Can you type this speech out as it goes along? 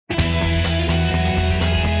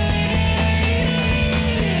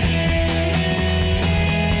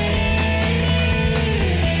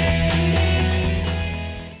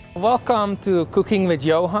Welcome to Cooking with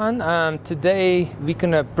Johan. Today we're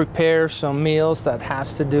gonna prepare some meals that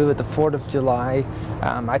has to do with the 4th of July.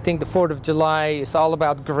 I think the 4th of July is all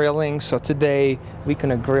about grilling, so today we're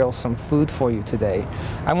gonna grill some food for you today.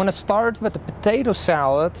 I'm gonna start with the potato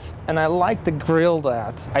salad, and I like to grill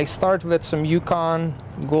that. I start with some Yukon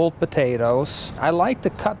Gold potatoes. I like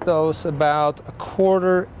to cut those about a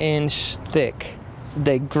 1/4 inch thick.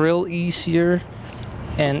 They grill easier.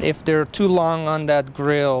 And if they're too long on that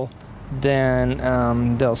grill, then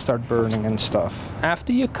they'll start burning and stuff.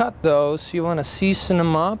 After you cut those, you want to season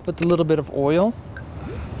them up with a little bit of oil,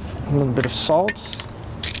 a little bit of salt,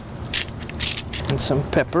 and some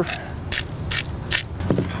pepper.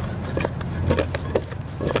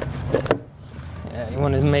 Yeah, you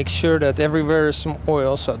want to make sure that everywhere is some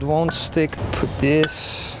oil so it won't stick. Put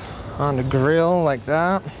this on the grill like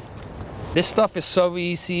that. This stuff is so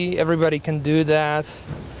easy, everybody can do that,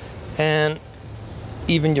 and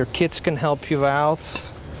even your kids can help you out.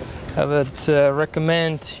 I would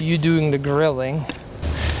recommend you doing the grilling,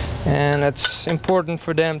 and it's important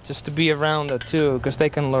for them just to be around it too, because they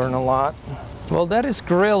can learn a lot. Well, that is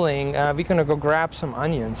grilling. We're gonna go grab some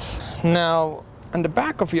onions. Now, on the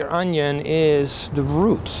back of your onion is the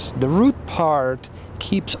roots. The root part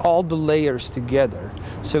keeps all the layers together.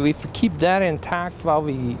 So if you keep that intact while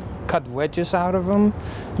we cut wedges out of them,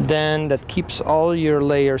 then that keeps all your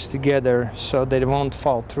layers together so they won't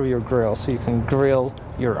fall through your grill, so you can grill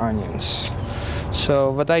your onions.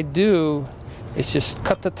 So what I do is just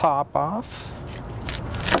cut the top off,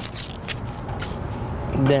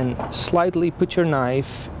 then slightly put your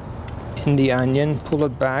knife in the onion, pull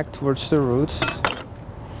it back towards the root,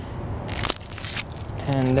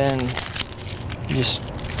 and then just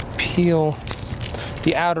peel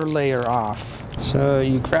the outer layer off. So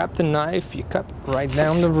you grab the knife, you cut right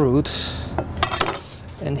down the root,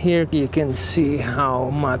 and here you can see how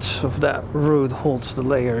much of that root holds the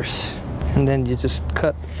layers. And then you just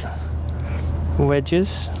cut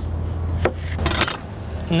wedges.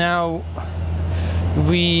 Now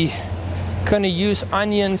we gonna use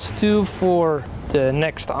onions too for the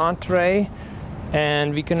next entree,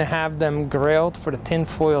 and we're gonna have them grilled for the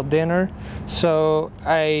tinfoil dinner. So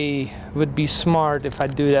I would be smart if I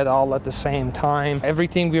do that all at the same time.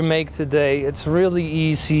 Everything we make today, it's really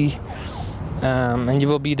easy, and you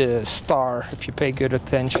will be the star if you pay good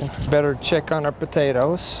attention. Better check on our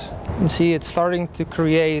potatoes. You see it's starting to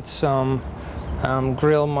create some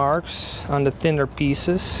grill marks on the thinner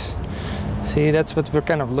pieces. See, that's what we're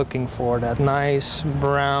kind of looking for, that nice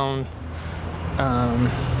brown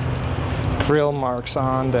grill marks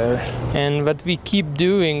on there. And what we keep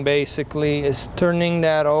doing basically is turning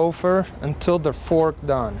that over until they're fork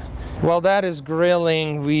done. While that is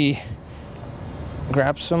grilling, we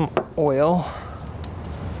grab some oil,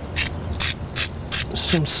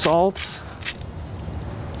 some salt,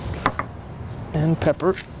 and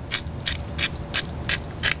pepper.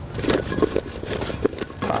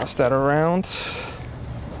 Toss that around,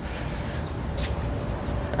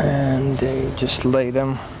 and they just lay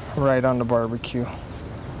them right on the barbecue.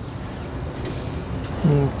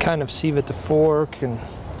 And kind of see with the fork, and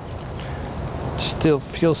still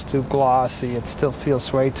feels too glossy, it still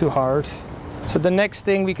feels way too hard. So the next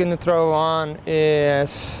thing we're gonna throw on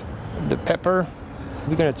is the pepper.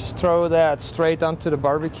 We're gonna just throw that straight onto the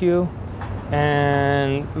barbecue,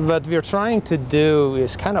 and what we're trying to do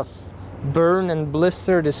is kind of burn and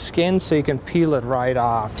blister the skin so you can peel it right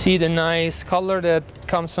off. See the nice color that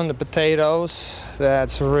comes on the potatoes?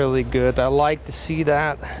 That's really good. I like to see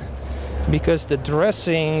that because the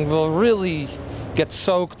dressing will really get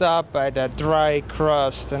soaked up by that dry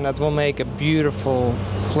crust, and that will make a beautiful,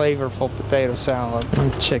 flavorful potato salad.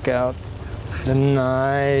 And check out the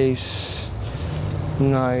nice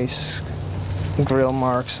grill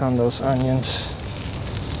marks on those onions.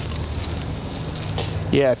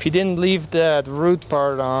 Yeah, if you didn't leave that root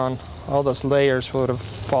part on, all those layers would have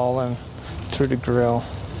fallen through the grill.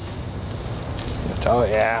 But, oh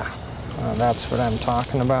yeah, that's what I'm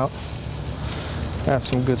talking about. That's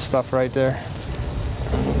some good stuff right there.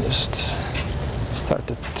 And just start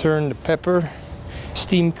to turn the pepper.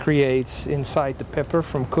 Steam creates inside the pepper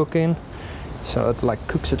from cooking, so it like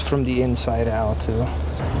cooks it from the inside out too.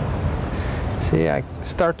 See, I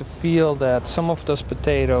start to feel that some of those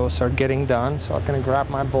potatoes are getting done, so I'm gonna grab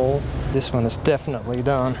my bowl. This one is definitely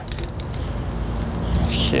done.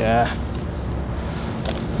 Yeah.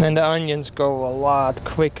 And the onions go a lot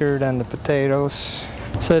quicker than the potatoes.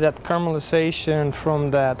 So that caramelization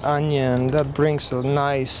from that onion, that brings a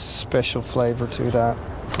nice special flavor to that.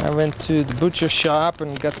 I went to the butcher shop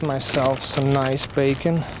and got myself some nice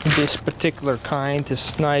bacon. This particular kind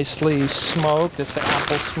is nicely smoked. It's an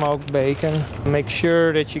apple smoked bacon. Make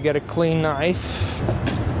sure that you get a clean knife.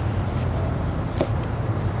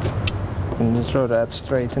 And just throw that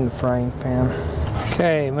straight in the frying pan.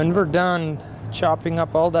 Okay, when we're done chopping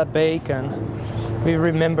up all that bacon, we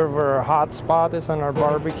remember where our hot spot is on our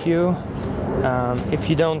barbecue. If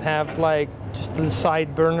you don't have like just the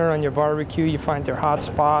side burner on your barbecue, you find your hot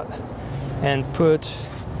spot and put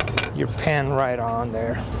your pan right on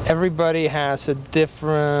there. Everybody has a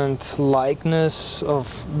different likeness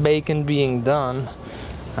of bacon being done.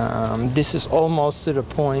 This is almost to the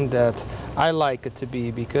point that I like it to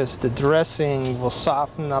be, because the dressing will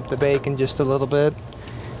soften up the bacon just a little bit.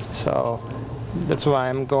 So that's why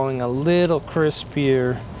I'm going a little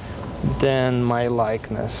crispier than my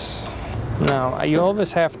likeness. Now, you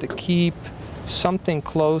always have to keep something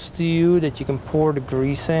close to you that you can pour the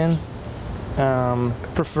grease in,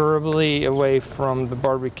 preferably away from the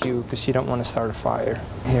barbecue, because you don't want to start a fire.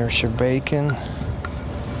 Here's your bacon.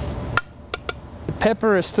 The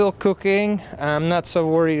pepper is still cooking. I'm not so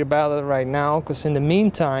worried about it right now, because in the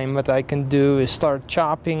meantime what I can do is start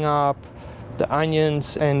chopping up the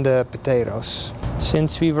onions and the potatoes.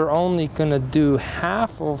 Since we were only gonna do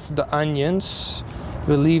half of the onions,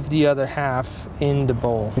 we'll leave the other half in the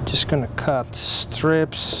bowl. We're just gonna cut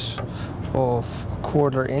strips of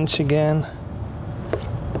 1/4 inch again.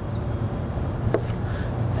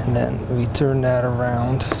 And then we turn that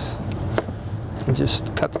around and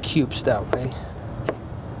just cut cubes that way.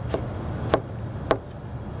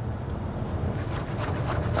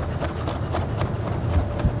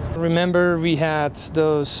 Remember, we had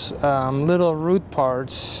those little root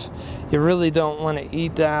parts. You really don't want to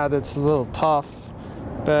eat that, it's a little tough.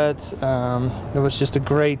 But it was just a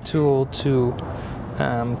great tool to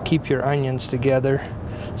keep your onions together.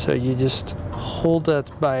 So you just hold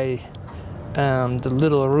it by the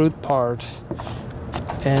little root part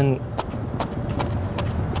and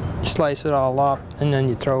slice it all up, and then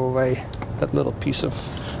you throw away that little piece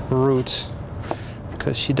of root,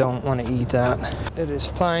 because you don't want to eat that. It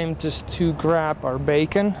is time just to grab our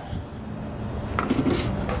bacon,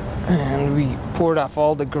 and we poured off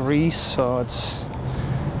all the grease so it's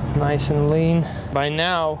nice and lean. By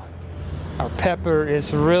now our pepper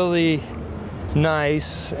is really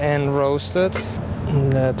nice and roasted,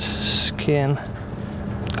 and that skin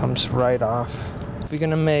comes right off. We're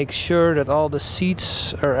gonna make sure that all the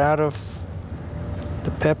seeds are out of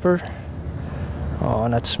the pepper. Oh,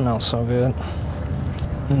 and that smells so good.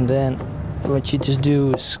 And then what you just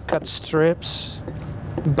do is cut strips.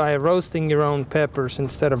 By roasting your own peppers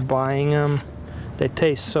instead of buying them, they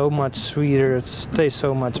taste so much sweeter, it tastes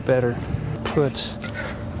so much better. Put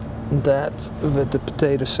that with the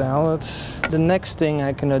potato salad. The next thing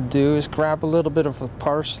I'm gonna do is grab a little bit of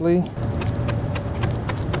parsley,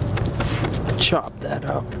 chop that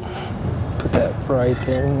up, put that right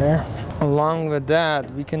there in there. Along with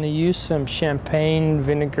that, we're gonna use some champagne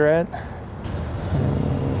vinaigrette.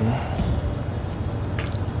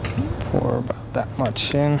 Pour about that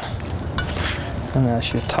much in. And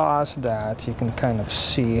as you toss that, you can kind of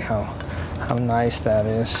see how nice that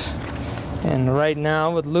is. And right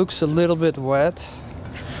now it looks a little bit wet,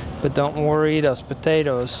 but don't worry, those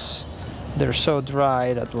potatoes, they're so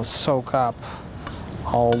dry that will soak up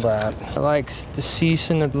all that. I like to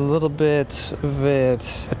season it a little bit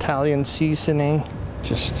with Italian seasoning,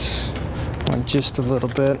 just a little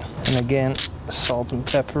bit. And again, salt and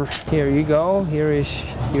pepper. Here you go, here is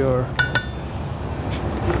your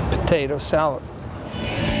potato salad.